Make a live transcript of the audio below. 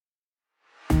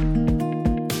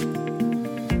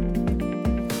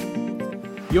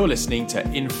You're listening to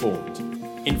Informed,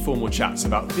 informal chats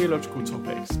about theological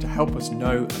topics to help us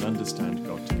know and understand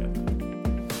God together.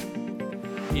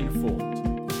 Informed.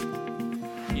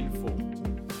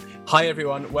 Hi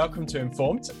everyone, welcome to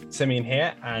Informed. Simeon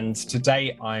here, and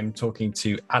today I'm talking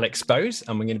to Alex Bowes,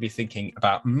 and we're going to be thinking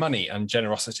about money and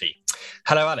generosity.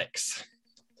 Hello, Alex.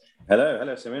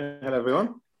 Hello, Simeon. Hello,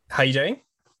 everyone. How are you doing?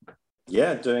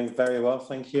 Yeah, doing very well,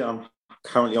 thank you. I'm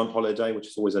currently on holiday, which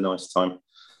is always a nice time.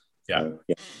 Yeah.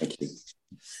 Thank you.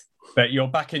 But you're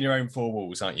back in your own four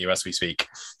walls, aren't you, as we speak?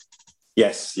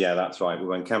 Yes, yeah, that's right. We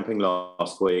went camping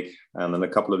last week, and then a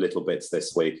couple of little bits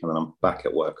this week, and then I'm back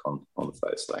at work on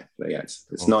Thursday. But yeah,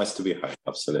 it's nice to be home,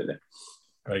 absolutely.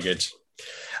 Very good.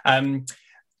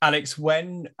 Alex,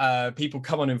 when people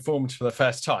come on Informed for the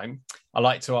first time, I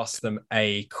like to ask them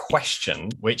a question,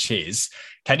 which is,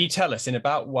 can you tell us in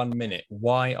about 1 minute,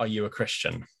 why are you a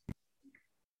Christian?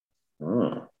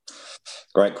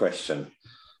 Great question.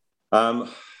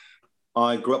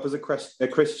 I grew up as a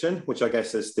Christian, which I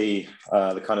guess is the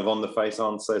kind of on-the-face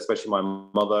answer, especially my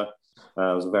mother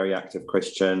was a very active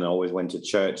Christian. I always went to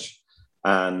church.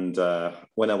 And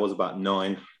when I was about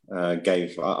 9,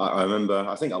 I remember,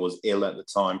 I think I was ill at the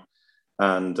time.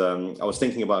 And I was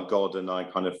thinking about God, and I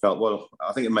kind of felt, well,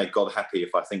 I think it made God happy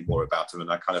if I think more about him. And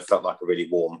I kind of felt like a really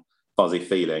warm, fuzzy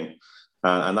feeling.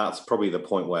 And that's probably the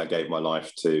point where I gave my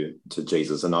life to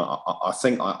Jesus. And I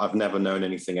think I've never known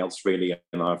anything else really.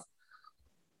 And I've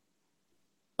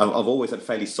always had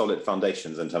fairly solid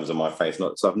foundations in terms of my faith.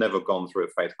 So I've never gone through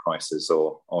a faith crisis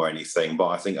or anything. But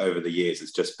I think over the years,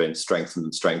 it's just been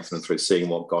strengthened through seeing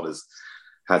what God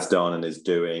has done and is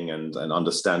doing, and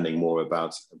understanding more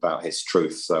about his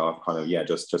truth. So I've kind of,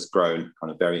 just grown kind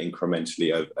of very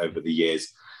incrementally over the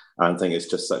years. And I think it's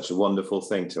just such a wonderful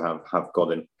thing to have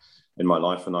God in my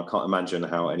life. And I can't imagine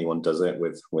how anyone does it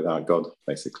without God,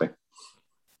 basically.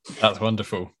 That's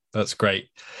wonderful. That's great.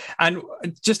 And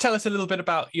just tell us a little bit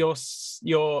about your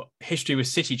history with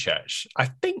City Church. I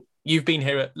think you've been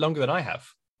here longer than I have.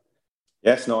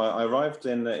 Yes, no, I arrived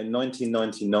in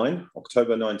 1999,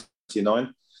 October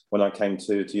 99, when I came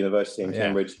to university in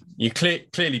Cambridge. You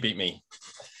clearly beat me.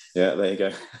 Yeah, there you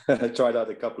go. I tried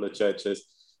out a couple of churches.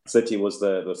 City was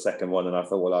the second one, and I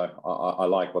thought, well, I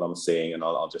like what I'm seeing, and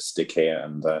I'll just stick here.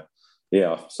 And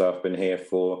so I've been here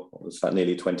for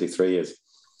nearly 23 years.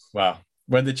 Wow.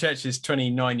 When the church is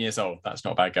 29 years old, that's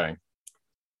not bad going.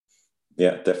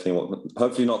 Yeah, definitely.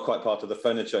 Hopefully not quite part of the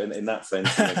furniture in that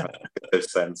sense,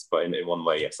 but in one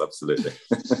way, yes, absolutely.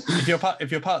 If you're part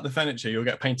of the furniture, you'll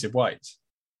get painted white.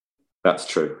 That's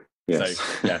true. Yes.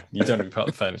 So, you don't want to be part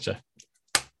of the furniture.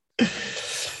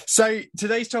 So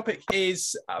today's topic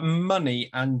is money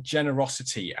and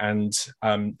generosity. And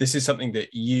this is something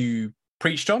that you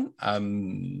preached on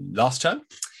last term.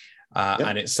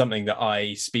 And it's something that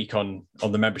I speak on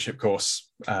the membership course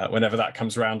whenever that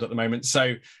comes around at the moment.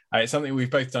 So it's something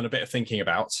we've both done a bit of thinking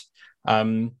about.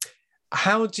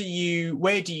 Where do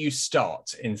you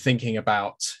start in thinking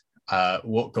about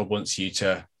what God wants you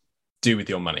to do with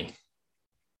your money?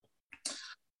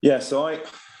 Yeah, so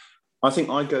I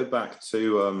think I go back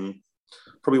to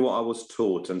probably what I was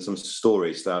taught and some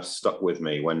stories that have stuck with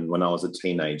me when I was a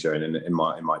teenager and in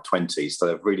my 20s that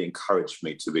have really encouraged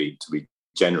me to be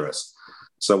generous.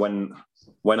 So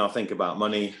when I think about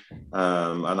money,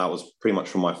 and that was pretty much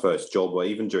from my first job, or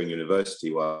even during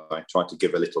university, where I tried to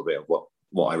give a little bit of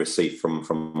what I received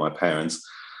from my parents,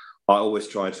 I always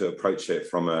try to approach it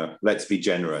from let's be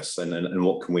generous and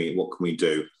what can we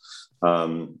do.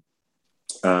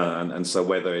 And so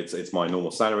whether it's my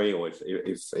normal salary or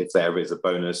if there is a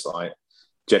bonus,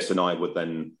 Jess and I would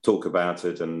then talk about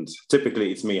it, and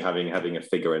typically it's me having a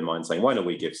figure in mind, saying, why don't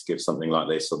we give something like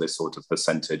this or this sort of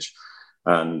percentage?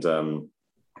 And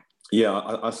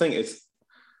I think it's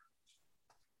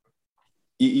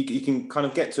you can kind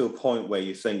of get to a point where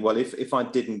you think, well, if I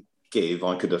didn't give,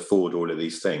 I could afford all of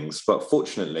these things. But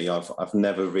fortunately, I've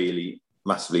never really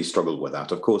massively struggled with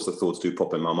that. Of course, the thoughts do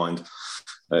pop in my mind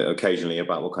occasionally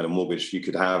about what kind of mortgage you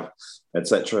could have,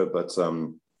 etc. But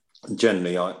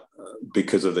generally,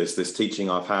 because of this teaching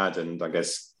I've had, and I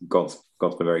guess God's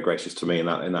been very gracious to me in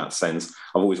that sense,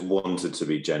 I've always wanted to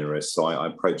be generous. So I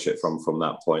approach it from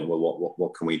that point. Well,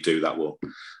 what can we do that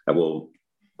will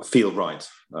feel right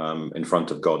in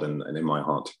front of God and in my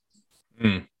heart?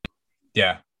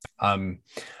 Yeah,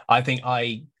 I think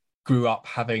I grew up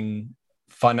having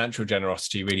financial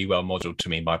generosity really well modeled to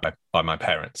me by my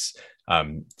parents.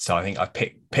 So I think I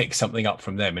picked something up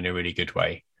from them in a really good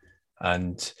way.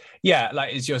 And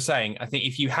like as you're saying, I think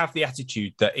if you have the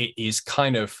attitude that it is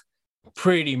kind of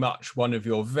pretty much one of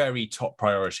your very top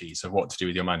priorities of what to do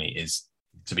with your money is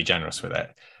to be generous with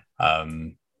it,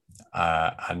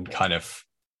 and kind of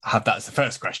have that as the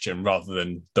first question rather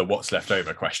than the what's left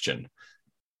over question.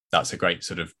 That's a great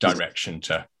sort of direction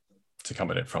to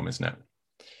come at it from, isn't it?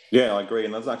 Yeah, I agree.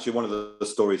 And that's actually one of the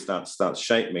stories that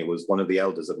shaped me. Was one of the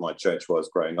elders at my church where I was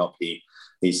growing up. He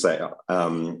said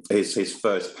his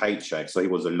first paycheck. So he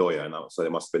was a lawyer, and so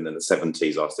it must have been in the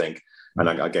 70s, I think. And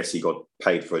I guess he got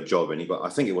paid for a job, and he got, I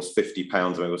think it was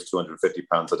 £50, or it was £250.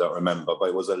 I don't remember, but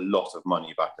it was a lot of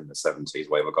money back in the 70s.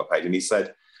 Whatever got paid, and he said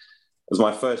it was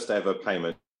my first ever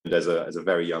payment as a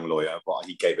very young lawyer, but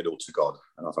he gave it all to God.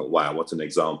 And I thought, wow, what an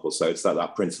example. So it's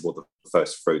that principle, the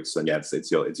first fruits, and yeah,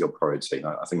 it's your priority.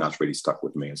 I think that's really stuck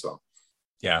with me as well.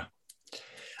 Yeah.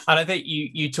 And I think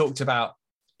you talked about,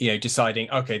 deciding,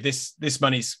 okay, this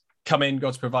money's come in,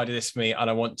 God's provided this for me, and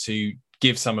I want to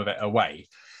give some of it away.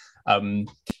 When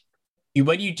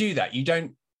you do that, you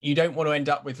don't want to end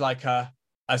up with like a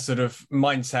sort of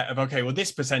mindset of, okay, well,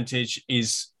 this percentage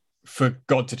is for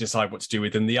God to decide what to do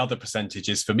with, and the other percentage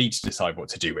is for me to decide what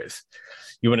to do with.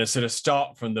 You want to sort of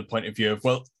start from the point of view of,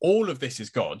 well, all of this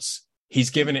is God's. He's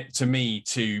given it to me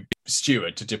to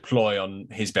steward, to deploy on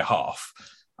his behalf.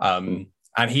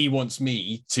 And he wants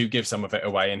me to give some of it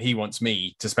away, and he wants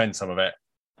me to spend some of it.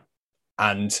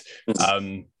 And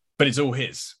but it's all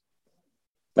his.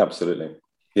 Absolutely.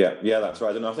 Yeah, that's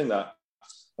right. And I think that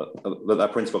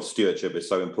principle of stewardship is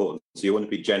so important. So you want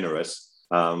to be generous,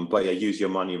 but use your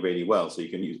money really well. So you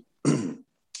can use,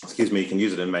 you can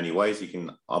use it in many ways. You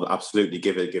can absolutely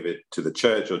give it to the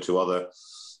church or to other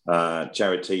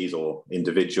charities or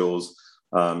individuals.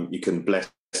 You can bless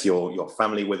your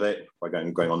family with it by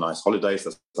going on nice holidays.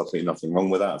 There's absolutely nothing wrong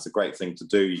with that. It's a great thing to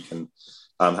do. You can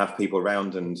have people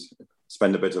around and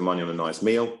spend a bit of money on a nice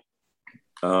meal.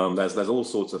 There's all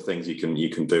sorts of things you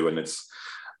can do, and it's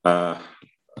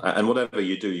and whatever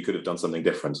you do, you could have done something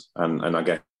different. And I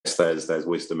guess there's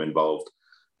wisdom involved.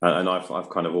 And I've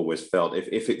kind of always felt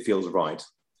if it feels right,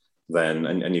 then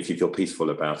and if you feel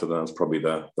peaceful about it, then that's probably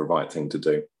the right thing to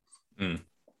do.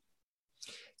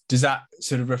 Does that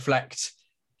sort of reflect?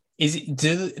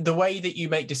 The way that you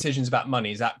make decisions about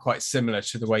money, is that quite similar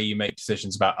to the way you make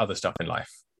decisions about other stuff in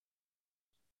life?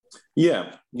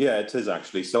 Yeah, it is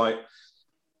actually. So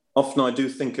I do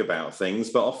think about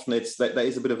things, but often there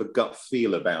is a bit of a gut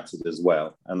feel about it as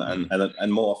well.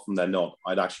 And more often than not,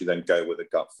 I'd actually then go with a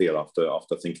gut feel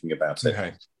after thinking about it.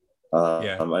 Okay.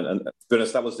 And to be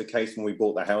honest, that was the case when we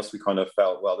bought the house. We kind of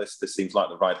felt, well, this seems like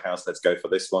the right house. Let's go for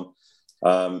this one.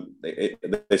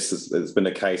 This has been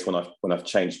a case when I've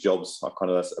changed jobs. I've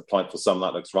kind of applied for some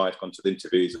that looks right, gone to the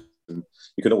interviews, and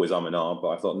you can always and but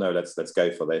I thought, no, let's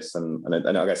go for this. And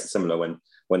I guess it's similar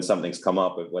when something's come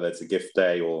up, whether it's a gift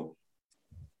day or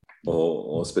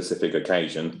a specific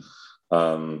occasion.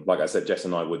 Like I said, Jess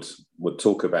and I would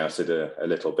talk about it a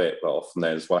little bit, but often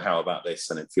there's, well, how about this?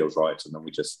 And it feels right, and then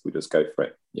we just go for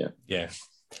it. Yeah.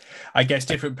 I guess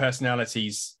different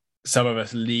personalities. Some of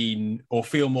us lean or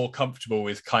feel more comfortable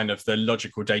with kind of the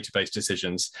logical database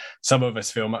decisions. Some of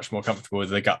us feel much more comfortable with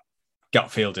the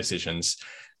gut feel decisions.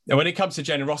 And when it comes to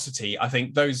generosity, I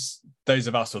think those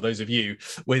of us, or those of you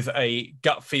with a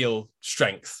gut feel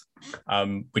strength,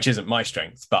 which isn't my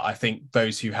strength, but I think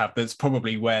those who have, that's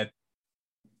probably where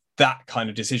that kind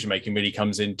of decision making really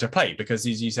comes into play. Because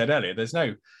as you said earlier, there's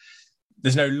no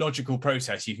logical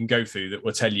process you can go through that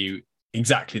will tell you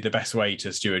exactly the best way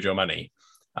to steward your money.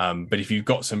 But if you've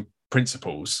got some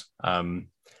principles, and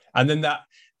then that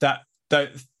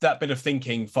bit of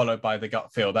thinking followed by the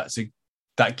gut feel,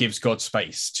 that gives God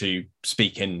space to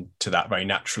speak into that very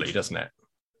naturally, doesn't it?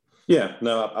 Yeah,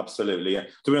 no, absolutely. Yeah.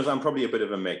 To be honest, I'm probably a bit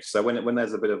of a mix. So when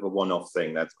there's a bit of a one-off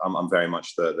thing, that I'm very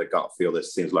much the gut feel.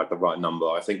 This seems like the right number.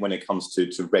 I think when it comes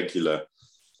to regular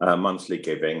monthly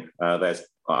giving,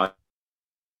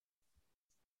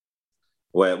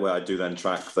 where I do then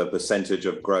track the percentage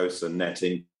of gross and net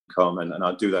income, and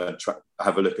I do that,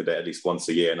 have a look at it at least once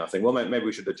a year, and I think, well, maybe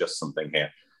we should adjust something here.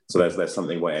 So there's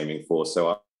something we're aiming for.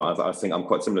 So I think I'm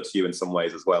quite similar to you in some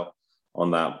ways as well on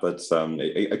that, but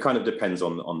it kind of depends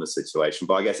on the situation.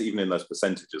 But I guess even in those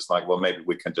percentages, like, well, maybe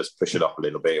we can just push it up a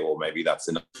little bit, or maybe that's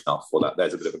enough, or that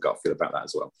there's a bit of a gut feel about that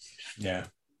as well. Yeah.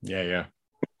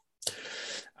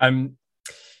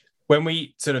 When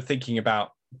we sort of thinking about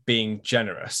being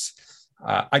generous,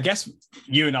 I guess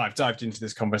you and I have dived into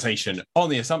this conversation on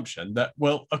the assumption that,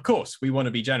 well, of course, we want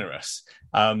to be generous.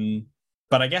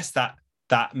 But I guess that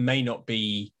may not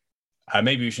be,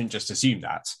 maybe we shouldn't just assume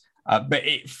that. But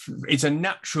it's a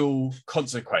natural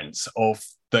consequence of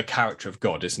the character of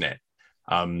God, isn't it?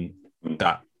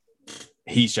 That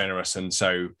he's generous, and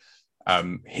so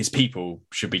his people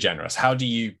should be generous. How do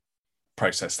you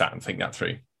process that and think that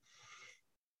through?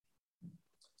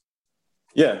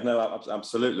 Yeah, no,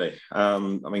 absolutely. I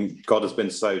mean, God has been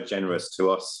so generous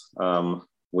to us.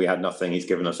 We had nothing; He's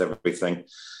given us everything.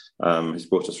 He's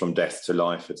brought us from death to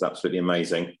life. It's absolutely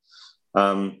amazing.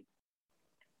 Um,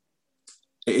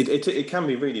 it can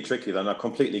be really tricky, though, and I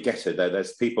completely get it.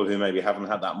 There's people who maybe haven't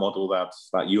had that model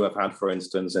that you have had, for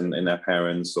instance, in their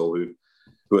parents, or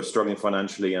who are struggling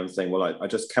financially and think, well, I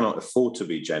just cannot afford to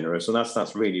be generous, and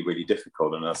that's really really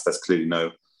difficult, and there's clearly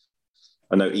no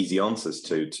easy answers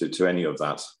to any of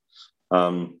that.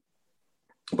 Um,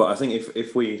 but I think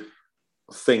if we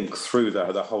think through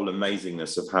the whole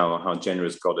amazingness of how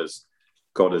generous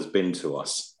God has been to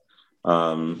us,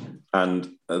 and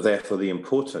therefore the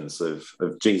importance of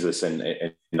Jesus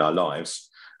in our lives.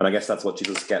 And I guess that's what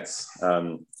Jesus gets.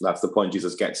 That's the point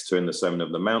Jesus gets to in the Sermon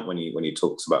on the Mount when he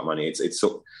talks about money. It's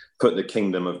sort of put the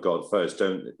kingdom of God first.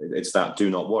 It's that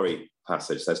do not worry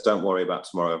passage. It says don't worry about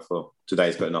tomorrow, for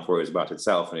today's got enough worries about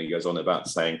itself. And he goes on about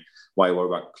saying why worry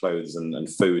about clothes and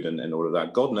food and all of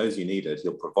that. God knows you need it.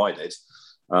 He'll provide it.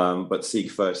 But seek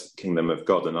first the kingdom of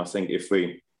God. And I think if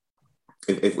we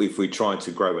try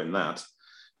to grow in that,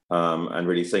 and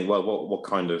really think, well, what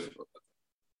kind of...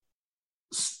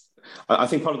 I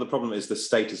think part of the problem is the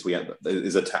status we have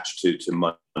is attached to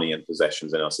money and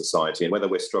possessions in our society. And whether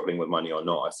we're struggling with money or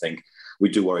not, I think we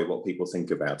do worry what people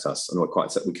think about us. And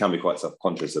we can be quite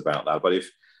self-conscious about that. But if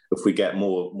we get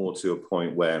more to a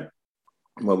point where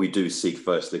we do seek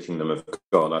first the kingdom of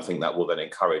God, I think that will then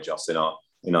encourage us in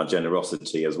our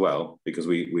generosity as well, because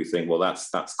we think, well,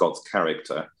 that's God's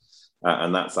character,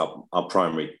 and that's our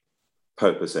primary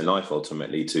purpose in life,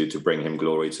 ultimately, to bring him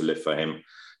glory, to live for him.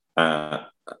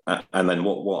 And then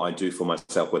what I do for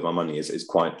myself with my money is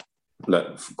quite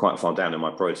far down in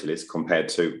my priority list compared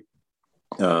to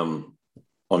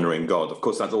honoring God. Of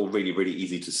course, that's all really, really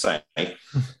easy to say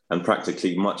and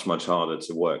practically much, much harder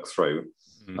to work through.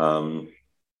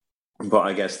 But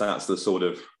I guess that's the sort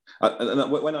of...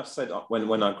 when I've said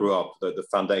when I grew up, the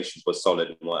foundations were solid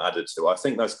and were added to, I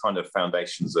think those kind of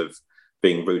foundations of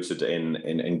being rooted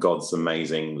in God's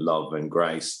amazing love and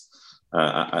grace,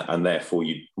 and therefore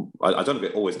I don't know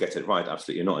if I always get it right,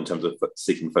 absolutely not, in terms of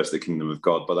seeking first the kingdom of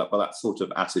God, but that sort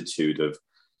of attitude of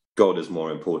God is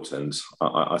more important.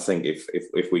 I think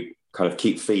if we kind of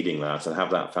keep feeding that and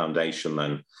have that foundation,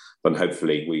 then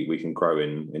hopefully we can grow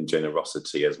in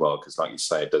generosity as well, because like you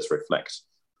say, it does reflect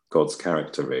God's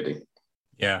character, really.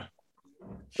 Yeah. I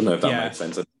don't know if that makes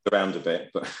sense. Around a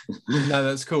bit, but no,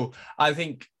 that's cool. I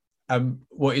think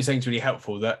what you're saying is really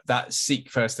helpful. That seek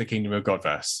first the kingdom of God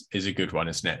verse is a good one,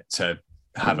 isn't it? To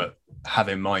have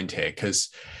in mind here, because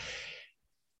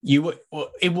you,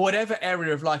 in whatever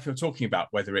area of life you're talking about,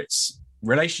 whether it's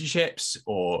relationships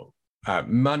or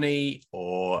money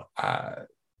or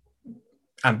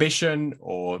ambition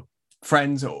or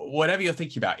friends or whatever you're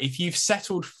thinking about, if you've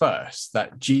settled first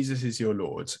that Jesus is your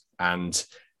Lord and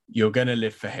you're going to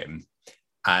live for him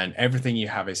and everything you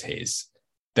have is his,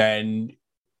 then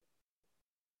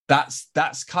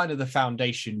that's kind of the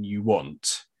foundation you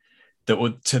want, that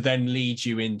would to then lead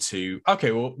you into,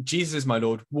 okay, well, Jesus is my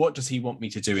Lord. What does he want me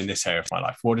to do in this area of my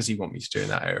life? What does he want me to do in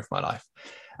that area of my life?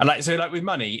 And like with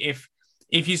money, if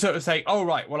you sort of say, oh,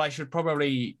 right, well, I should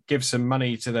probably give some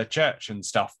money to the church and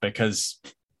stuff because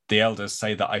the elders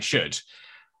say that I should,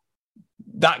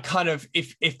 that kind of,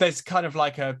 if there's kind of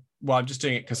like well, I'm just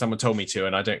doing it because someone told me to,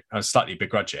 and I slightly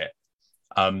begrudge it,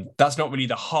 that's not really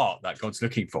the heart that God's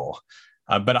looking for.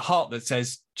 But a heart that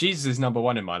says, Jesus is number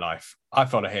one in my life. I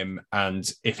follow him.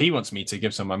 And if he wants me to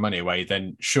give some of my money away,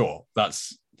 then sure,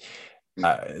 that's,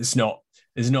 it's not,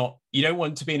 you don't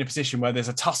want to be in a position where there's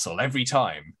a tussle every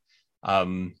time.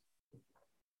 And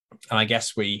I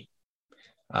guess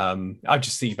I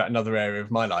just think about another area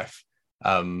of my life.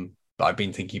 I've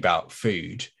been thinking about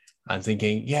food and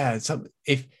thinking,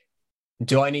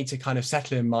 do I need to kind of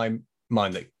settle in my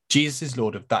mind that Jesus is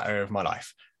Lord of that area of my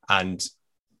life? And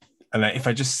if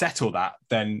I just settle that,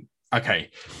 then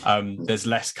okay, there's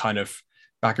less kind of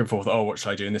back and forth. Oh, what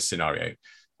should I do in this scenario?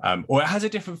 Or it has a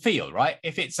different feel, right?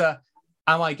 If it's am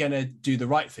I going to do the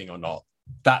right thing or not?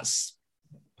 That's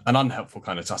an unhelpful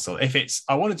kind of tussle. If it's,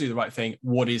 I want to do the right thing,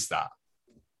 what is that?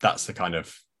 That's the kind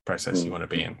of process you want to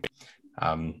be in.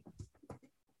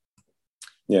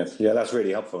 Yeah, that's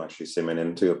really helpful, actually, Simon,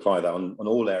 and to apply that on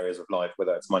all areas of life,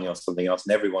 whether it's money or something else,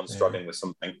 and everyone's struggling with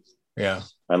something. Yeah.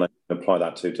 And I can apply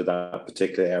that to that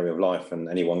particular area of life. And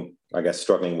anyone, I guess,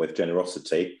 struggling with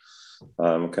generosity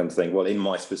can think, well, in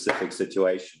my specific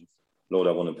situation, Lord,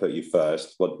 I want to put you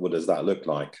first. What does that look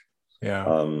like?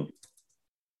 Yeah.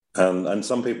 And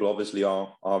some people obviously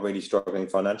are really struggling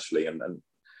financially. And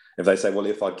if they say, well,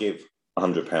 if I give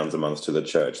 £100 a month to the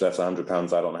church. That's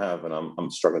 £100 I don't have, and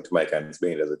I'm struggling to make ends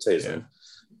meet as it is. Yeah. And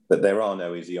that there are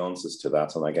no easy answers to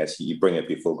that, and I guess you bring it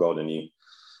before God, and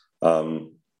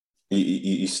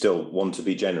you still want to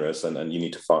be generous, and you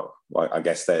need to find. I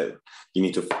guess that you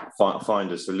need to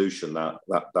find a solution that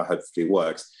hopefully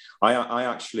works. I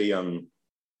actually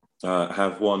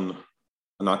have one,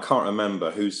 and I can't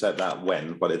remember who said that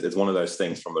when, but it's one of those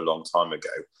things from a long time ago.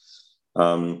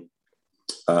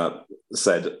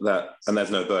 Said that, and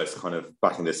there's no verse kind of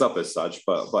backing this up as such,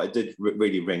 but it did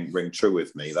really ring true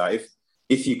with me that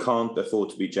if you can't afford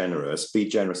to be generous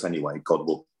anyway. God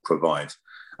will provide.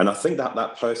 And I think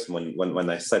that person, when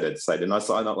they said, and I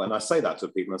say that to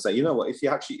people, and say, you know what, if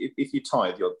you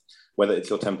tithe whether it's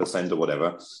your 10% or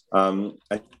whatever, and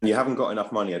you haven't got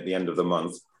enough money at the end of the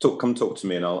month, come talk to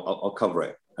me, and I'll cover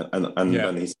it. And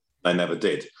I never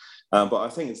did. But I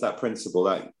think it's that principle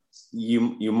that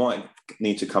you might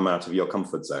need to come out of your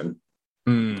comfort zone.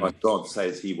 But God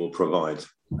says He will provide,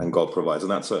 and God provides,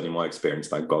 and that's certainly my experience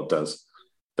that God does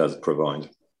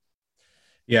provide.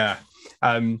 Yeah.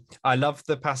 I love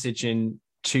the passage in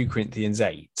 2 Corinthians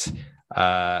 8,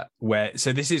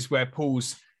 so this is where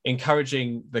Paul's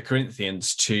encouraging the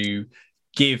Corinthians to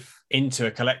give into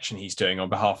a collection he's doing on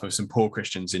behalf of some poor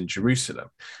Christians in Jerusalem.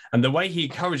 And the way he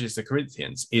encourages the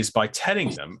Corinthians is by telling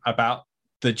them about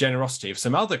the generosity of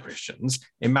some other Christians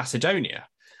in Macedonia.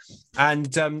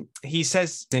 And he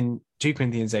says in 2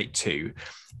 Corinthians 8:2,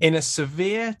 in a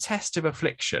severe test of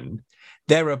affliction,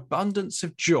 their abundance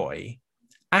of joy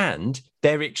and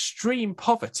their extreme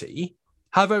poverty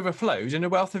have overflowed in a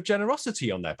wealth of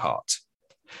generosity on their part.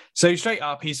 So straight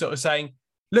up, he's sort of saying,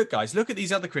 look, guys, look at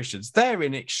these other Christians. They're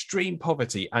in extreme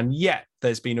poverty, and yet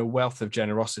there's been a wealth of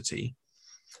generosity.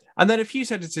 And then a few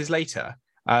sentences later,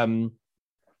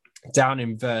 down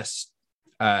in verse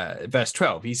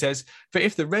 12, he says, for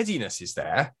if the readiness is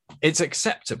there, it's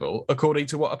acceptable according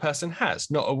to what a person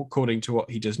has, not according to what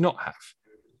he does not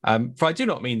have. For I do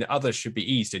not mean that others should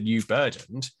be eased and you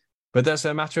burdened, but that's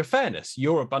a matter of fairness.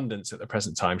 Your abundance at the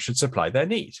present time should supply their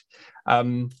need.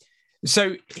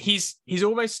 So he's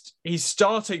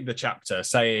starting the chapter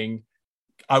saying,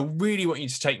 I really want you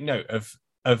to take note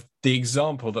of the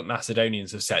example that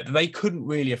Macedonians have set, that they couldn't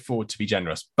really afford to be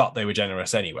generous, but they were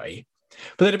generous anyway.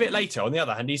 But then a bit later, on the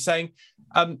other hand, he's saying,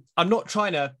 I'm not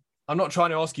trying to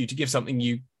ask you to give something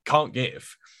you can't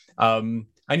give. And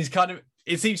he's kind of,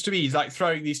 it seems to me, he's like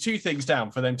throwing these two things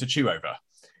down for them to chew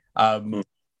over.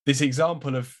 This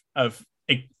example of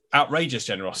outrageous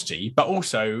generosity, but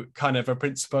also kind of a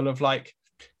principle of like,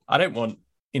 I don't want,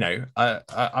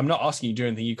 I'm not asking you to do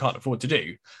anything you can't afford to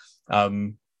do.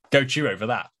 Go chew over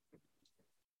that.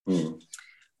 And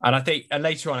I think, and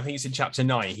later on, I think it's in chapter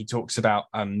 9, he talks about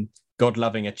God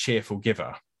loving a cheerful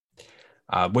giver,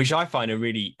 which I find a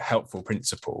really helpful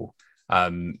principle,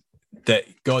 that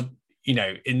God,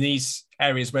 in these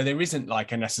areas where there isn't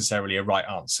like necessarily a right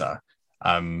answer,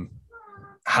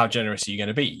 how generous are you going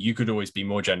to be? You could always be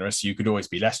more generous. You could always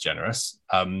be less generous.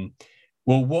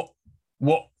 Well,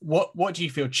 what do you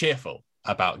feel cheerful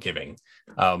about giving?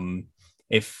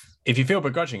 If you feel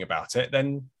begrudging about it,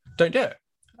 then don't do it.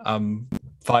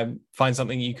 Find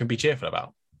something you can be cheerful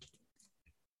about.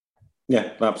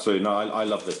 Yeah, absolutely. No, I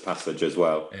love this passage as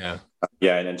well.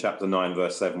 Yeah, and in chapter 9,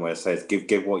 verse 7, where it says,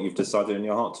 give what you've decided in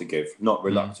your heart to give, not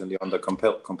reluctantly under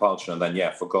compulsion. And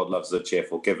then, for God loves a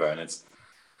cheerful giver. And it's,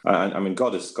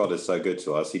 God is so good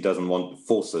to us. He doesn't want to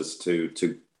force us to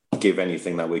give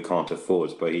anything that we can't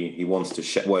afford, but he wants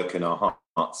to work in our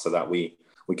hearts so that we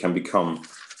can become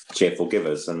cheerful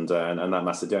givers. And that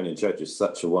Macedonian church is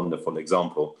such a wonderful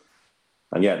example.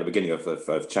 And at the beginning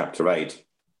of chapter 8,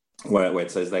 where it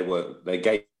says they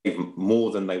gave more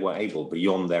than they were able,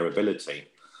 beyond their ability,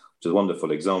 which is a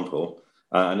wonderful example.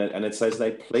 And it says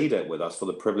they pleaded with us for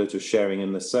the privilege of sharing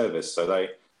in the service. So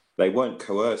they weren't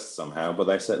coerced somehow, but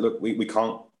they said, look, we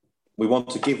want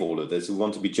to give all of this. We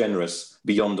want to be generous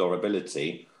beyond our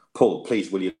ability. Paul,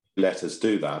 please, will you let us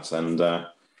do that? And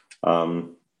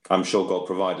I'm sure God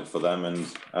provided for them, and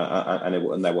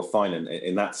they were fine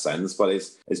in that sense. But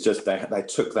it's just they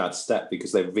took that step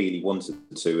because they really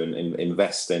wanted to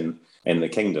invest in the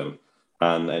kingdom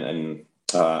and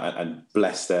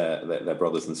bless their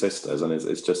brothers and sisters. And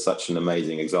it's just such an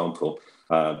amazing example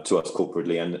to us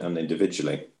corporately and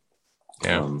individually.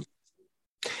 Yeah.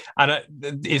 And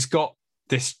it's got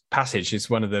this passage is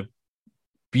one of the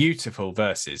beautiful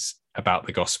verses about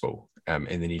the gospel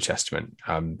in the New Testament,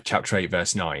 chapter 8,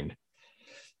 verse 9.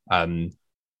 Well,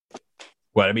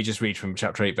 let me just read from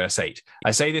chapter 8, verse 8.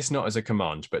 I say this not as a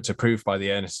command, but to prove by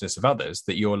the earnestness of others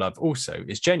that your love also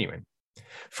is genuine.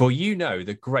 For you know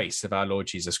the grace of our Lord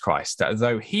Jesus Christ, that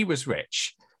though he was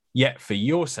rich, Yet for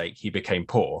your sake he became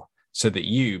poor, so that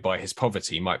you by his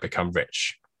poverty might become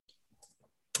rich.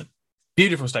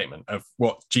 Beautiful statement of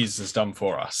what Jesus has done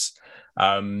for us.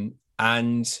 And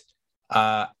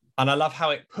I love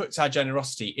how it puts our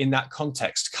generosity in that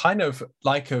context, kind of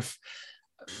like of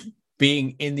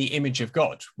being in the image of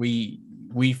God.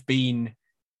 We've been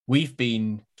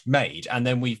made, and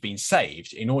then we've been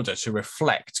saved in order to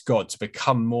reflect God, to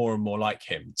become more and more like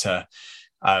him.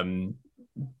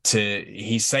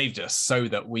 He saved us so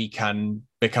that we can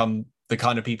become the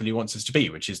kind of people he wants us to be,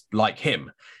 which is like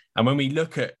him. And when we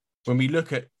look at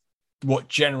what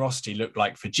generosity looked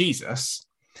like for Jesus,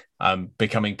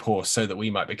 becoming poor so that we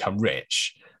might become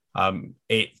rich,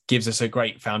 it gives us a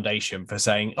great foundation for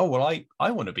saying, oh, well,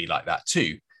 I want to be like that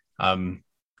too,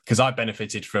 because I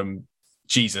benefited from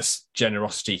Jesus'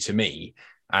 generosity to me.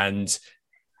 And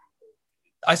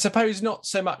I suppose not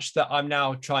so much that I'm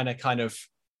now trying to kind of,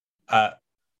 I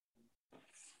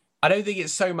don't think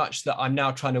it's so much that I'm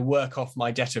now trying to work off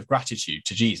my debt of gratitude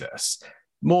to Jesus,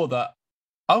 more that,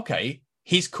 okay,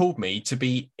 he's called me to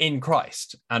be in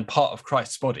Christ and part of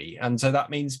Christ's body. And so that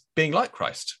means being like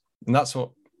Christ. And that's what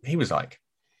he was like.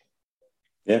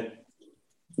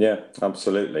 Yeah,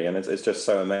 absolutely. And it's just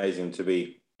so amazing to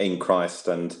be in Christ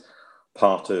and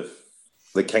part of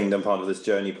the kingdom, part of this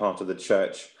journey, part of the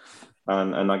church.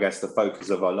 And I guess the focus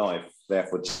of our life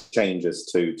therefore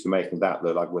changes to making that,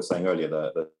 like we were saying earlier,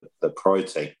 the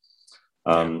priority.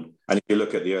 And if you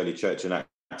look at the early church in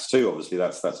Acts 2, obviously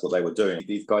that's what they were doing.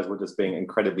 These guys were just being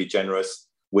incredibly generous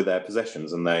with their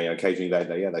possessions, and they occasionally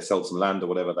they sold some land or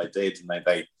whatever they did, and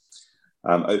they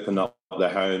opened up their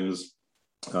homes.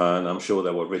 And I'm sure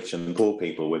there were rich and poor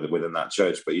people within that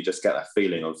church, but you just get that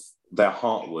feeling of their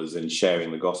heart was in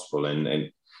sharing the gospel and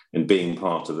in being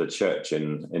part of the church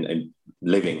and in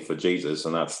living for Jesus,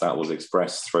 and that was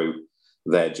expressed through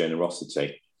their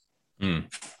generosity.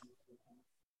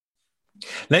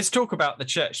 Let's talk about the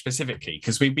church specifically,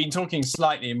 because we've been talking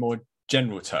slightly in more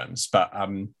general terms, but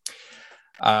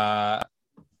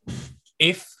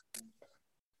if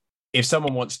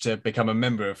someone wants to become a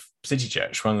member of City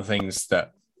Church, one of the things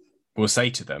that we'll say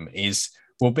to them is,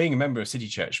 well, being a member of City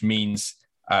Church means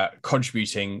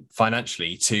contributing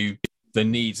financially to the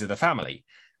needs of the family.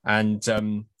 And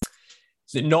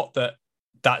not that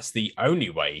that's the only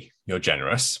way you're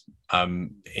generous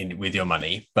with your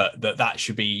money, but that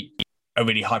should be a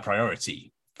really high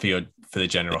priority for the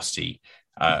generosity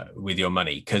with your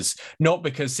money. Not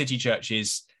because City Church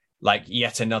is like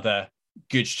yet another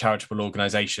good charitable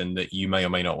organization that you may or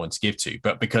may not want to give to,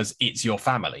 but because it's your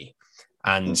family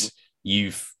and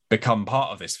you've become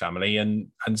part of this family. And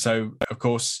so, of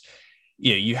course,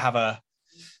 you have a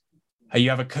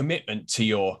commitment to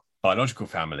your biological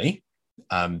family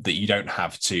that you don't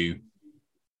have to,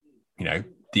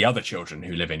 the other children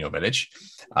who live in your village.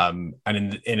 And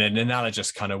in an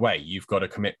analogous kind of way, you've got a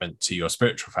commitment to your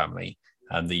spiritual family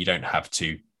that you don't have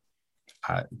to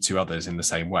others in the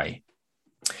same way.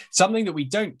 Something that we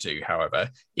don't do,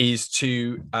 however, is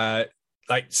to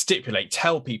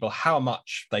tell people how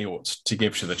much they ought to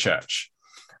give to the church.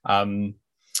 And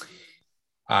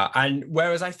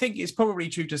whereas I think it's probably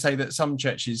true to say that some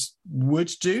churches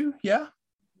would do, yeah?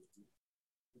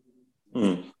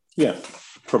 Yeah,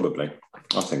 probably.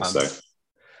 I think so.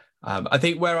 I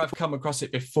think where I've come across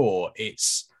it before,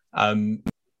 it's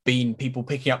been people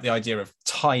picking up the idea of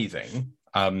tithing,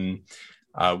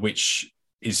 which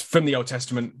is from the Old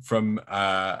Testament, from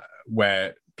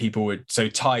where people would... So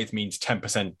tithe means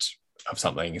 10% of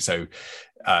something. So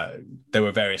there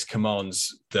were various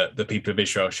commands that the people of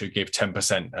Israel should give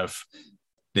 10% of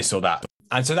this or that.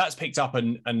 And so that's picked up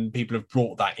and people have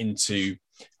brought that into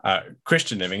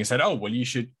Christian living and said, oh, well, you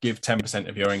should give 10%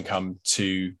 of your income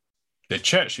to the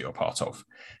church that you're part of,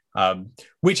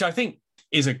 which I think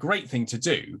is a great thing to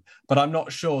do. But I'm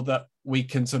not sure that we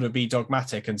can sort of be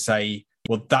dogmatic and say,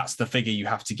 well, that's the figure you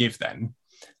have to give then,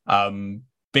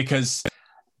 because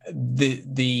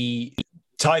the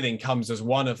tithing comes as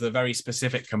one of the very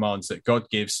specific commands that God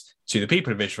gives to the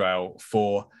people of Israel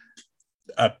for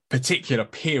a particular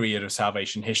period of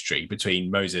salvation history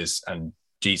between Moses and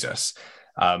Jesus.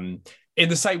 In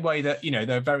the same way that,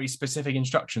 there are very specific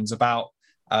instructions about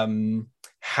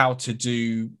how to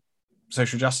do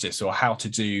social justice, or how to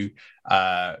do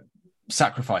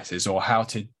sacrifices, or how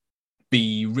to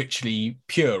be ritually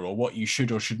pure, or what you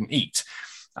should or shouldn't eat.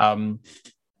 And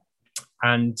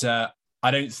I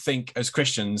don't think as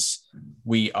Christians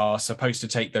we are supposed to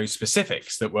take those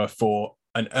specifics that were for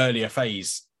an earlier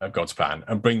phase of God's plan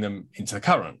and bring them into the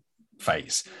current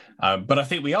phase. But I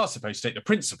think we are supposed to take the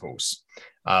principles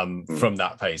from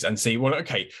that phase and see, well,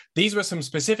 okay, these were some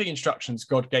specific instructions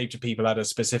God gave to people at a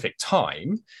specific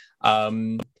time.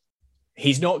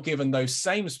 He's not given those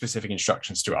same specific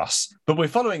instructions to us, but we're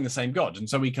following the same God. And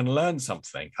so we can learn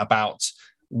something about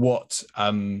what,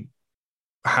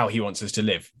 how he wants us to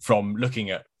live from looking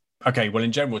at, okay, well,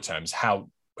 in general terms, how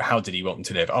did he want them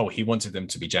to live? Oh, he wanted them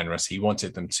to be generous. He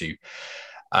wanted them to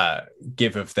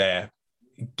give of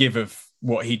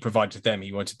what he'd provided them.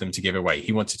 He wanted them to give away.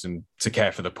 He wanted them to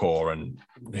care for the poor and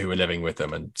who were living with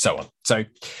them and so on.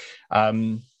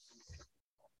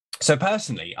 So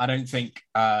personally, I don't think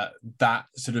that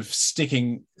sort of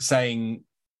saying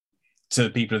to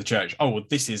the people of the church, oh, well,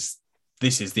 this is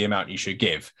the amount you should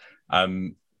give,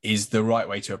 is the right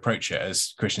way to approach it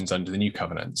as Christians under the new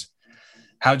covenant.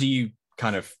 How do you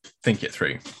kind of think it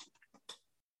through?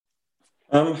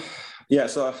 So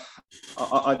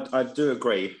I do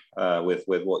agree with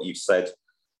what you've said.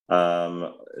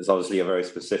 It's obviously a very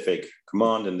specific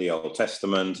command in the Old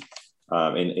Testament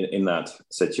in that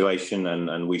situation,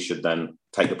 and we should then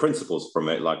take the principles from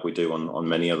it like we do on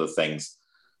many other things.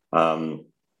 So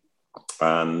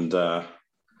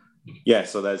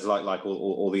there's like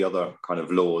all the other kind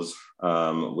of laws.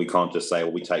 We can't just say,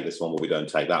 well, we take this one, but we don't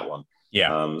take that one.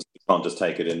 Yeah. You can't just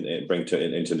take it and bring it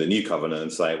into the new covenant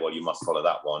and say, well, you must follow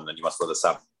that one, and you must follow the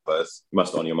Sabbath. You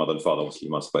must honor your mother and father. Obviously,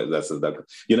 you must. But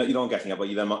you know what I'm getting at. But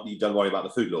you don't worry about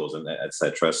the food laws and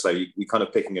etc. So you're kind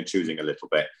of picking and choosing a little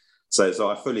bit. So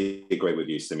I fully agree with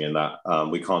you, Simeon, that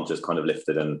we can't just kind of lift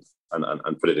it and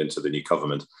put it into the new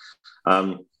covenant.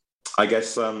 I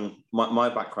guess my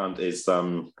background is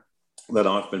that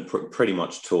I've been pretty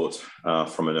much taught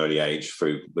from an early age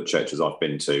through the churches I've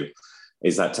been to,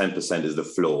 is that 10% is the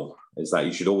floor, is that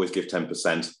you should always give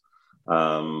 10%,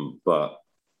 but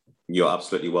you're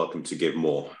absolutely welcome to give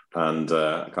more. And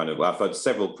I've heard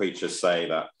several preachers say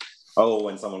that, oh,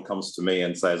 when someone comes to me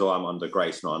and says, oh, I'm under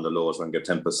grace, not under law, so I can give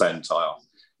 10%,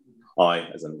 I,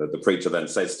 as in the preacher, then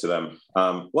says to them,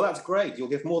 well, that's great. You'll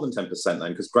give more than 10%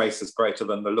 then, because grace is greater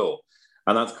than the law.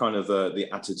 And that's kind of the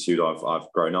attitude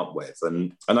I've grown up with.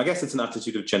 And I guess it's an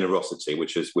attitude of generosity,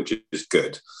 which is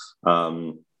good.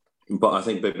 But I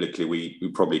think biblically we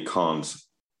probably can't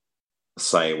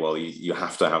say, well, you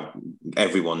have to have,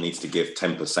 everyone needs to give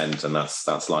 10%, and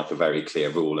that's like a very clear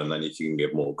rule. And then if you can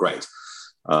give more, great.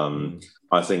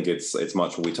 I think it's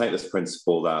much when we take this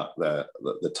principle that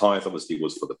the tithe obviously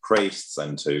was for the priests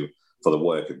and for the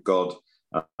work of God.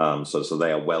 So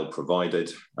they are well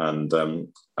provided, and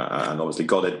obviously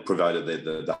God had provided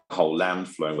the whole land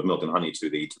flowing with milk and honey to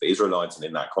the Israelites, and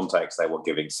in that context they were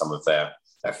giving some of their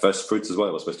first fruits as well.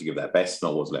 They were supposed to give their best,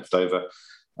 not what's left over,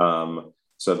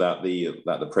 so that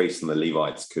the priests and the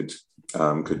Levites could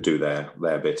do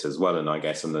their bit as well. And I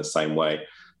guess in the same way,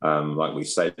 like we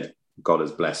said, God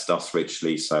has blessed us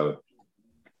richly, so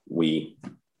the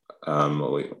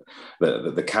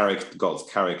character, God's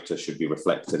character, should be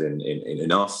reflected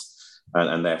in us,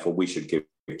 and therefore we should give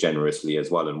generously as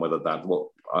well. And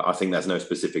I think there's no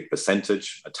specific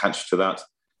percentage attached to that.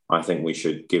 I think we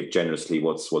should give generously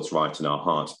what's right in our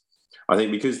heart. I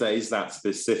think because there is that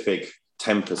specific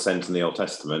 10% in the Old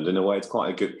Testament, in a way, it's quite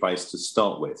a good place to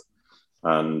start with,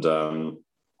 and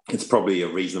it's probably a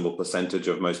reasonable percentage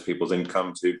of most people's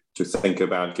income to think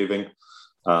about giving.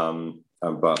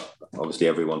 But obviously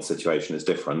everyone's situation is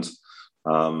different.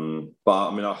 But I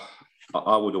mean,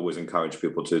 I would always encourage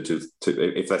people to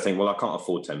if they think, well, I can't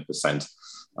afford 10%,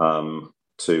 I'm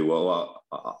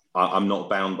not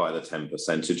bound by the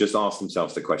 10%, to just ask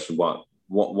themselves the question, why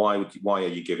are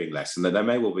you giving less? And there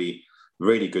may well be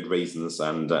really good reasons,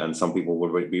 and some people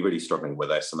will be really struggling with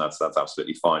this, and that's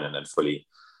absolutely fine and fully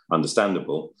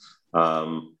understandable.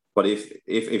 But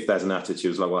if there's an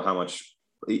attitude like, well, how much,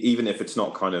 even if it's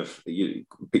not kind of,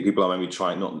 people are maybe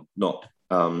trying not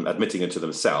admitting it to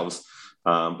themselves,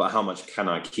 but how much can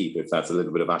I keep, if that's a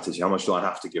little bit of attitude? How much do I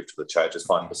have to give to the church? Is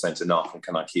 5% enough, and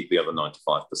can I keep the other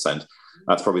 95%?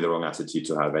 That's probably the wrong attitude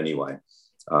to have anyway.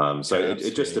 So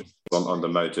it just depends on the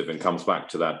motive, and comes back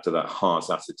to that heart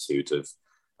attitude of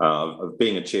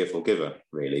being a cheerful giver,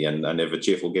 really. And if a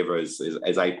cheerful giver is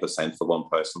 8% for one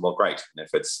person, well, great. And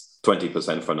if it's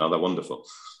 20% for another, wonderful.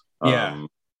 Yeah.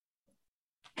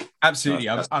 Absolutely.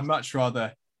 I'd much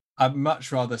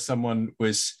rather someone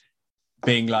was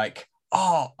being like,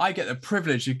 oh, I get the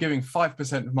privilege of giving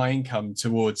 5% of my income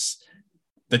towards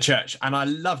the church, and I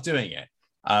love doing it,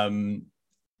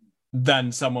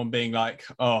 than someone being like,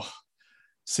 oh,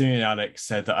 Simeon and Alex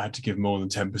said that I had to give more than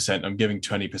 10%. I'm giving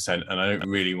 20%, and I don't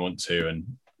really want to.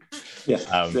 And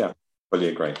fully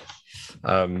agree.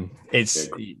 It's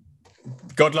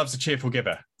God loves a cheerful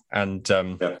giver, and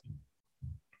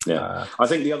Yeah, I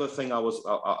think the other thing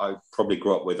I probably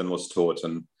grew up with and was taught,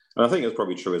 and I think it's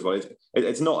probably true as well.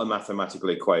 It's not a mathematical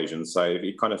equation. So if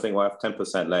you kind of think, well, I have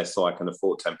 10% less, so I can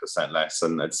afford 10% less,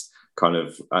 and it's kind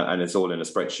of, and it's all in a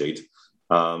spreadsheet.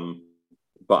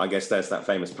 But I guess there's that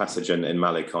famous passage in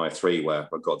Malachi 3 where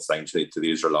God's saying to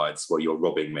the Israelites, well, you're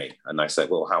robbing me. And they say,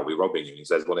 well, how are we robbing you? He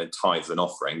says, well, in tithes and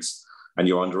offerings, and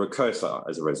you're under a curse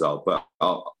as a result.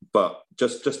 But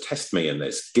just test me in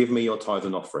this. Give me your tithes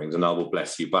and offerings, and I will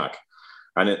bless you back.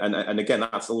 And again,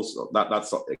 that's also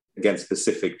that's again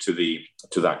specific to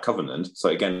that covenant. So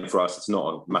again, for us, it's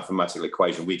not a mathematical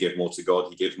equation. We give more to God,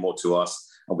 He gives more to us,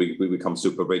 and we become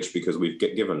super rich because we've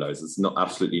given those. It's not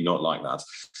absolutely not like that.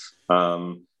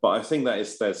 But I think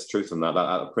there's truth in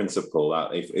that principle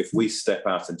that if we step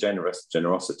out in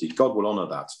generosity, God will honor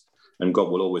that, and God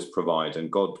will always provide.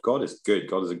 And God is good.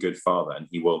 God is a good Father, and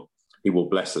He will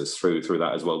bless us through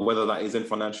that as well, whether that is in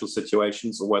financial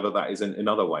situations or whether that is in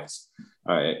other ways.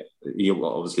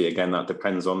 Obviously, again, that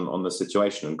depends on the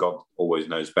situation, and God always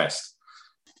knows best.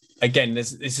 Again,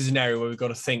 this is an area where we've got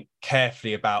to think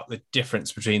carefully about the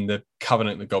difference between the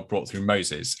covenant that God brought through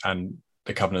Moses and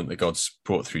the covenant that God's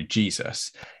brought through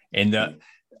Jesus, in that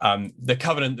the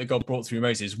covenant that God brought through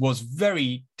Moses was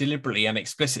very deliberately and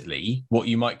explicitly what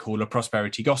you might call a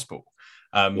prosperity gospel.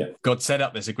 God set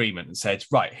up this agreement and said,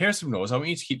 right, here are some laws. I want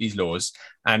you to keep these laws.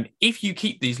 And if you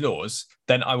keep these laws,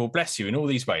 then I will bless you in all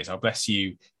these ways. I'll bless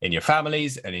you in your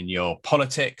families and in your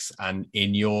politics and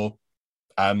in your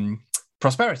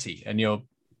prosperity and your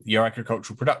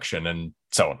agricultural production and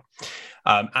so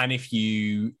on. And if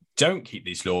you don't keep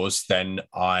these laws, then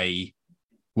I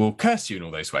will curse you in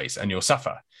all those ways and you'll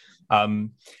suffer.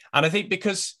 And I think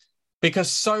because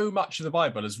so much of the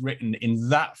Bible is written in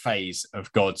that phase of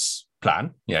God's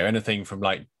plan, anything from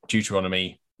like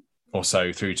Deuteronomy or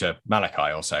so through to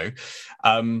Malachi or so,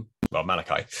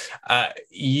 Malachi,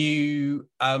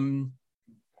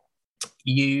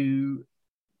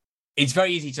 it's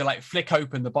very easy to like flick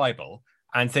open the Bible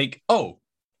and think, oh,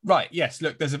 right, yes,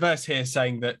 look, there's a verse here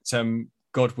saying that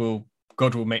God will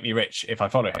make me rich if I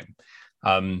follow Him.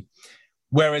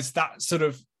 Whereas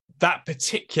that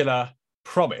particular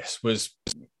promise was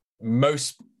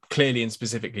most clearly and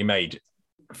specifically made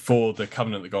for the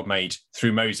covenant that God made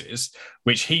through Moses,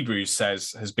 which Hebrews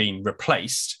says has been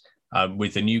replaced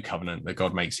with the new covenant that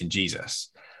God makes in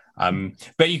Jesus.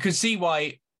 But you can see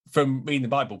why, from reading the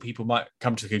Bible, people might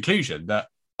come to the conclusion that,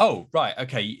 oh, right,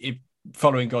 okay,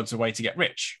 following God's a way to get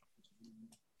rich.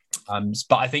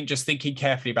 But I think just thinking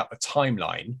carefully about the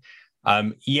timeline,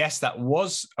 yes, that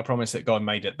was a promise that God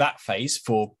made at that phase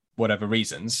for whatever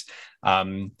reasons.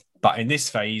 But in this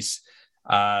phase,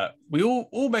 we all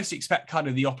almost expect kind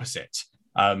of the opposite,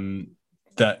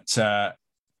 that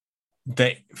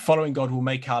following God will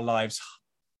make our lives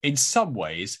in some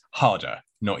ways harder,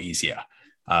 not easier.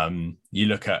 You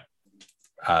look at,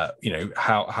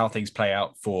 how things play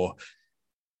out for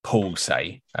Paul,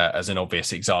 say, as an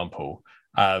obvious example.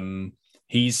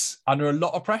 He's under a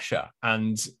lot of pressure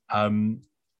and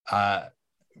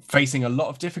facing a lot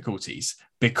of difficulties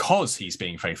because he's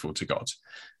being faithful to God.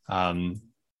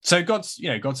 So God's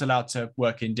allowed to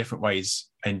work in different ways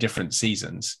in different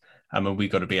seasons. And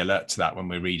we've got to be alert to that when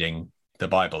we're reading the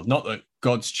Bible. Not that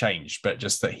God's changed, but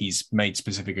just that He's made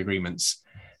specific agreements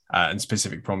and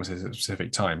specific promises at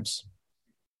specific times.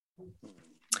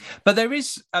 But there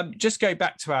is, just go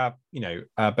back to our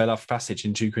beloved passage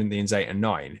in 2 Corinthians 8 and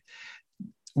 9.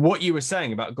 What you were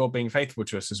saying about God being faithful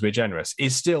to us as we're generous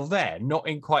is still there, not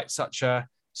in quite such a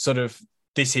sort of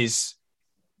this is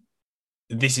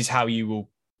how you will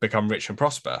become rich and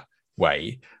prosper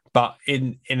way, but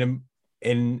in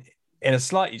a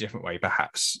slightly different way,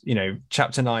 perhaps.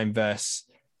 Chapter 9, verse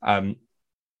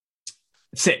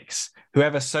 6,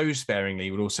 whoever sows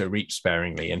sparingly will also reap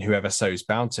sparingly, and whoever sows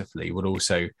bountifully will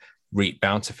also reap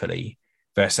bountifully.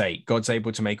 Verse 8, God's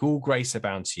able to make all grace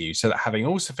abound to you, so that having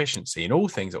all sufficiency in all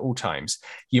things at all times,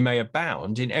 you may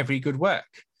abound in every good work.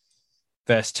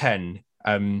 Verse 10,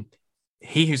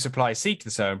 He who supplies seed to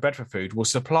the sower and bread for food will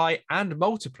supply and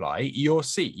multiply your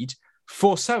seed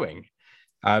for sowing.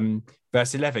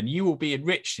 Verse 11, you will be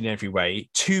enriched in every way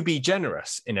to be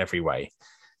generous in every way.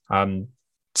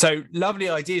 So lovely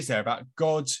ideas there about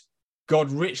God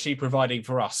richly providing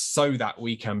for us so that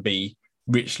we can be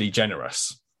richly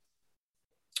generous,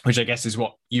 which I guess is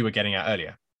what you were getting at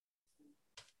earlier.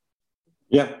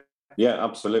 Yeah,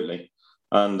 absolutely.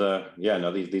 And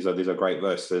these are great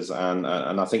verses, and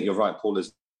I think you're right. Paul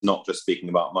is not just speaking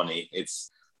about money;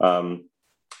 it's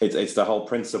the whole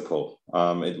principle.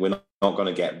 We're not going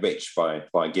to get rich by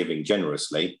giving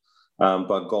generously,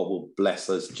 but God will bless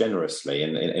us generously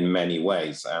in many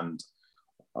ways. And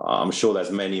I'm sure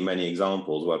there's many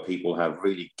examples where people have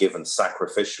really given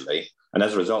sacrificially, and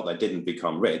as a result, they didn't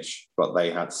become rich, but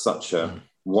they had such a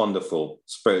wonderful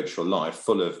spiritual life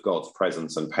full of God's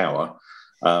presence and power.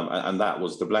 And that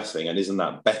was the blessing. And isn't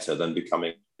that better than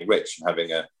becoming rich and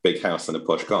having a big house and a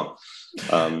posh car?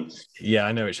 Yeah,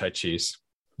 I know which I choose.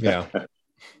 Yeah.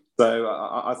 So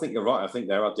I think you're right. I think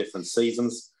there are different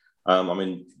seasons. I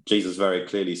mean, Jesus very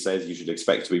clearly says you should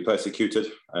expect to be persecuted.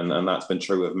 And that's been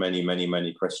true of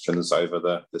many Christians over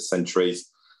the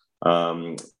centuries.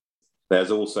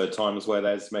 There's also times where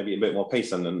there's maybe a bit more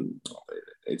peace. And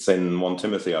it's in 1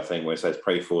 Timothy, I think, where it says,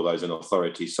 pray for those in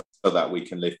authority so that we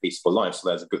can live peaceful lives. So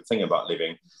there's a good thing about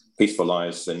living peaceful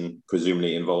lives, and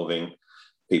presumably involving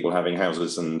people having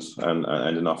houses and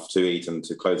enough to eat and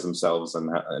to clothe themselves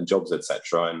and jobs,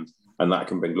 etc. And that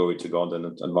can bring glory to God and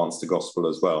advance the gospel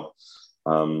as well.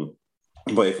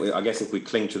 But if we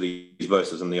cling to these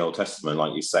verses in the Old Testament,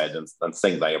 like you said, and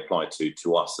think they apply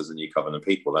to us as a new covenant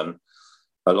people, then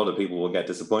a lot of people will get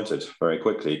disappointed very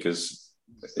quickly, because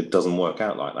it doesn't work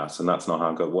out like that, and that's not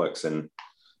how God works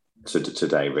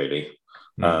today, really.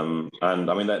 And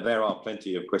I mean, there are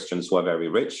plenty of Christians who are very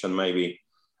rich, and maybe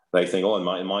they think, oh,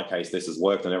 in my case, this has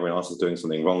worked, and everyone else is doing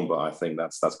something wrong. But I think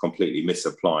that's completely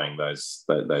misapplying those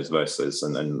verses.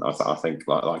 And I think,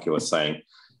 like you were saying,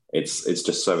 it's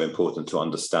just so important to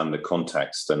understand the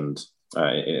context and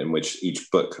in which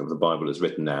each book of the Bible is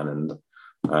written down,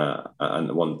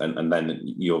 and then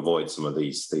you avoid some of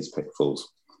these pitfalls.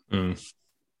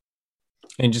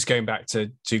 And just going back to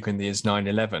 2 Corinthians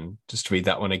 9:11, just to read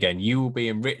that one again, you will be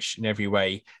enriched in every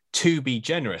way to be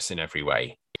generous in every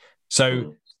way.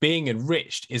 So being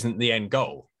enriched isn't the end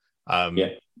goal.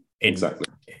 Exactly.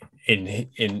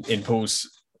 In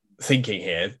Paul's thinking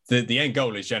here, the end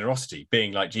goal is generosity,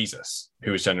 being like Jesus,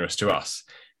 who was generous to us.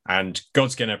 And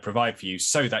God's going to provide for you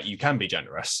so that you can be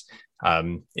generous.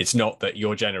 It's not that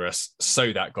you're generous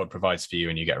so that God provides for you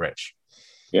and you get rich.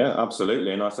 Yeah,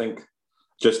 absolutely. And I think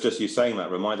just you saying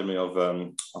that reminded me of,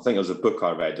 I think it was a book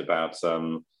I read about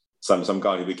some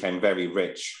guy who became very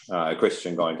rich, a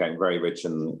Christian guy became very rich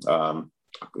and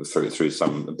through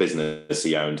some business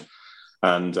he owned.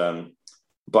 And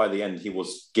by the end, he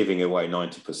was giving away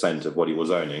 90% of what he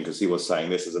was owning, because he was saying,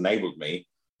 this has enabled me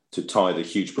to tithe a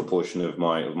huge proportion of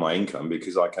my income,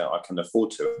 because I can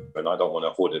afford to, and I don't want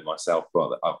to hoard it myself,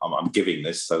 but I'm giving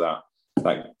this so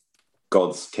that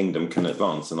God's kingdom can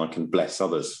advance and I can bless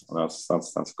others. And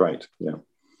that's great.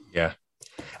 Yeah.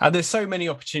 And there's so many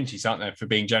opportunities, aren't there, for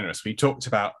being generous? We talked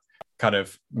about kind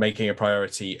of making a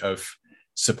priority of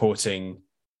supporting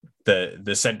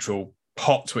the central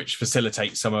pot, which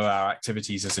facilitates some of our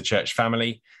activities as a church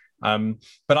family.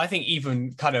 But I think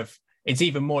it's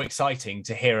even more exciting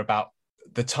to hear about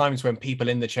the times when people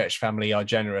in the church family are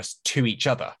generous to each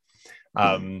other.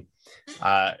 Nothing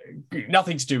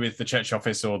to do with the church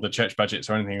office or the church budgets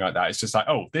or anything like that. It's just like,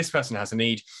 oh, this person has a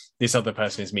need, this other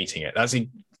person is meeting it. That's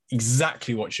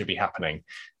exactly what should be happening.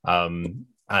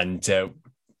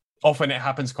 Often it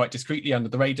happens quite discreetly under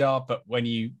the radar, but when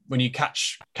you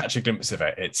catch a glimpse of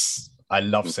it, I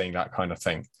love seeing that kind of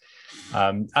thing.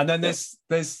 And then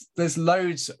there's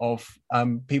loads of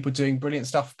people doing brilliant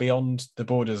stuff beyond the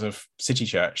borders of City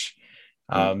Church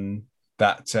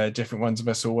that different ones of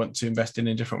us all want to invest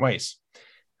in different ways.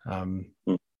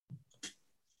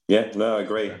 Yeah, no, I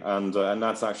agree. And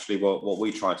that's actually what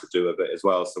we try to do a bit as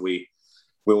well. So we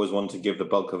always want to give the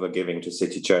bulk of our giving to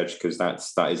City Church, because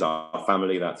that is our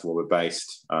family, that's where we're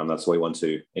based, that's where we want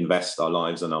to invest our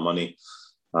lives and our money.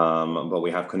 But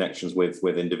we have connections with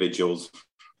individuals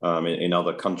in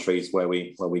other countries where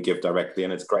we give directly,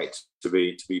 and it's great to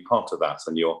be part of that,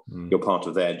 and you're part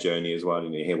of their journey as well,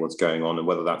 and you hear what's going on, and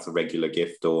whether that's a regular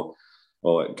gift or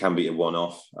it can be a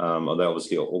one-off. They're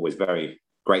obviously always very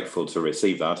grateful to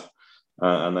receive that,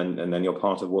 and then you're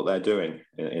part of what they're doing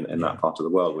in that part of the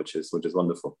world, which is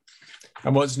wonderful.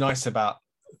 And what's nice about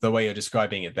the way you're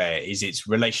describing it there is it's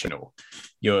relational.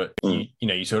 You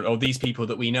sort of, these people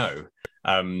that we know,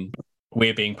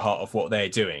 we're being part of what they're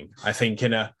doing. I think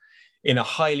in a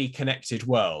highly connected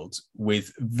world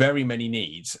with very many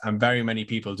needs and very many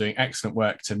people doing excellent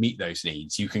work to meet those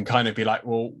needs, you can kind of be like,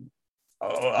 well,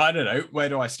 I don't know, where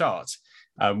do I start?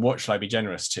 What shall I be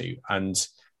generous to? And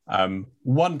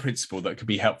one principle that could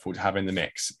be helpful to have in the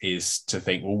mix is to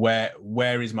think, well,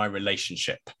 where is my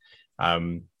relationship?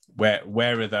 Where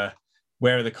are the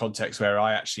contexts where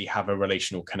I actually have a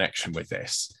relational connection with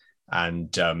this?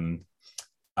 And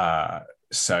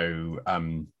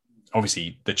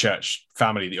obviously the church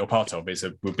family that you're part of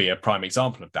would be a prime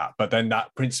example of that. But then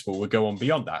that principle would go on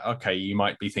beyond that. Okay, you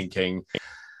might be thinking,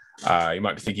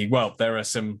 well, there are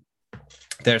some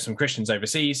Christians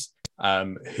overseas.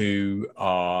 who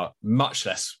are much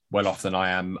less well off than I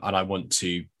am, and I want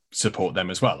to support them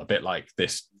as well. A bit like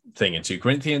this thing in 2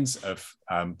 Corinthians of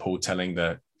Paul telling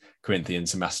the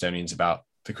Corinthians and Macedonians about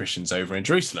the Christians over in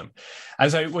Jerusalem.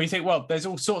 And so when you think, well, there's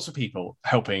all sorts of people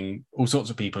helping all sorts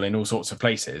of people in all sorts of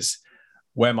places,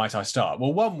 where might I start?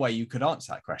 Well, one way you could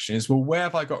answer that question is, well, where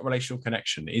have I got relational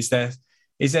connection? Is there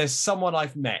someone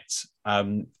I've met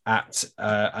at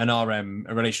an RM,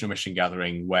 a relational mission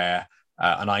gathering, where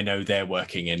and I know they're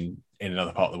working in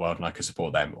another part of the world and I could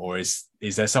support them? Or is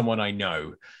there someone I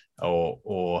know?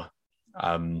 Or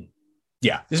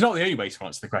it's not the only way to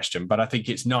answer the question, but I think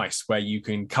it's nice where you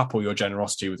can couple your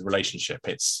generosity with relationship.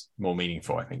 It's more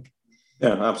meaningful, I think.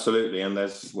 Yeah, absolutely. And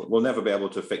we'll never be able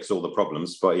to fix all the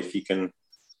problems, but if you can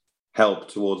help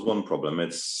towards one problem,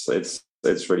 it's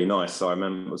really nice. So I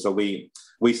remember,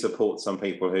 we support some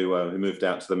people who moved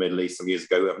out to the Middle East some years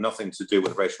ago, who have nothing to do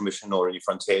with Racial Mission or Any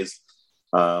Frontiers,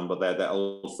 but they're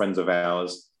old friends of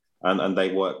ours, and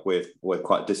they work with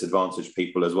quite disadvantaged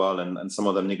people as well, and some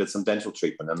of them needed some dental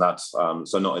treatment, and that's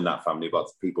so not in that family, but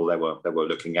the people they were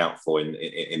looking out for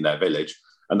in their village,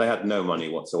 and they had no money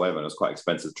whatsoever, and it was quite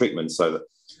expensive treatment. So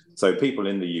people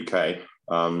in the UK,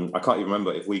 I can't even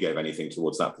remember if we gave anything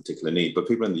towards that particular need, but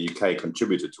people in the UK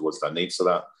contributed towards that need so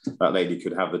that lady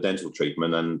could have the dental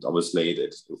treatment, and obviously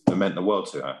it meant the world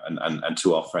to her and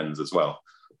to our friends as well.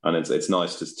 And it's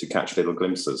nice to catch little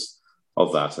glimpses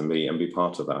of that and be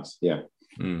part of that. Yeah.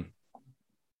 And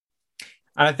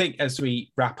I think as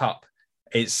we wrap up,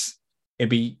 it'd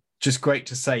be just great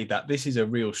to say that this is a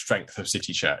real strength of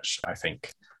City Church. I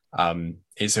think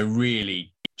it's a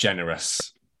really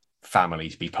generous family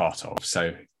to be part of.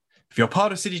 So if you're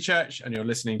part of City Church and you're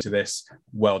listening to this,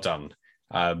 well done.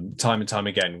 Time and time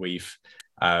again, we've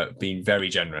been very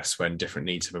generous when different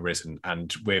needs have arisen,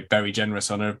 and we're very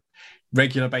generous on a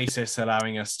regular basis,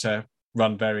 allowing us to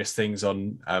run various things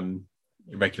on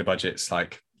regular budgets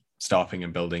like staffing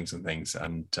and buildings and things.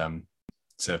 And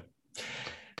it's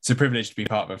a privilege to be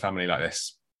part of a family like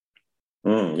this.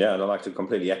 Yeah, and I'd like to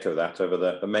completely echo that. Over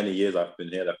the many years I've been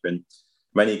here, there have been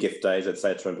many gift days,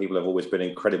 etc., and people have always been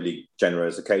incredibly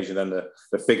generous. Occasionally, then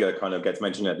the figure kind of gets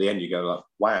mentioned at the end. You go like,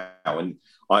 "Wow!" And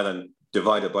I then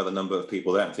divide it by the number of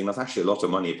people there and think that's actually a lot of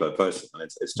money per person, and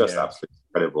it's just absolutely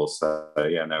incredible. So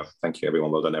thank you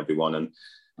everyone. Well done everyone, and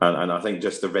I think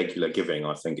just the regular giving,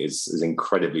 I think, is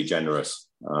incredibly generous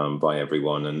by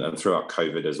everyone, and throughout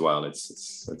COVID as well.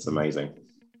 It's amazing.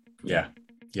 Yeah,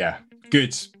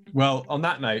 good. Well, on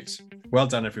that note, well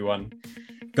done everyone.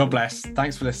 God bless.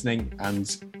 Thanks for listening,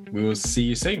 and we will see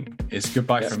you soon. It's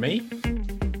goodbye from me.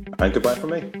 And goodbye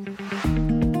from me.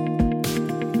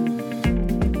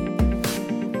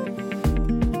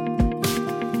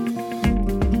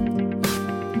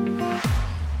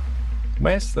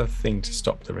 Where's the thing to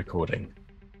stop the recording?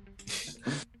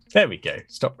 There we go.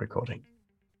 Stop recording.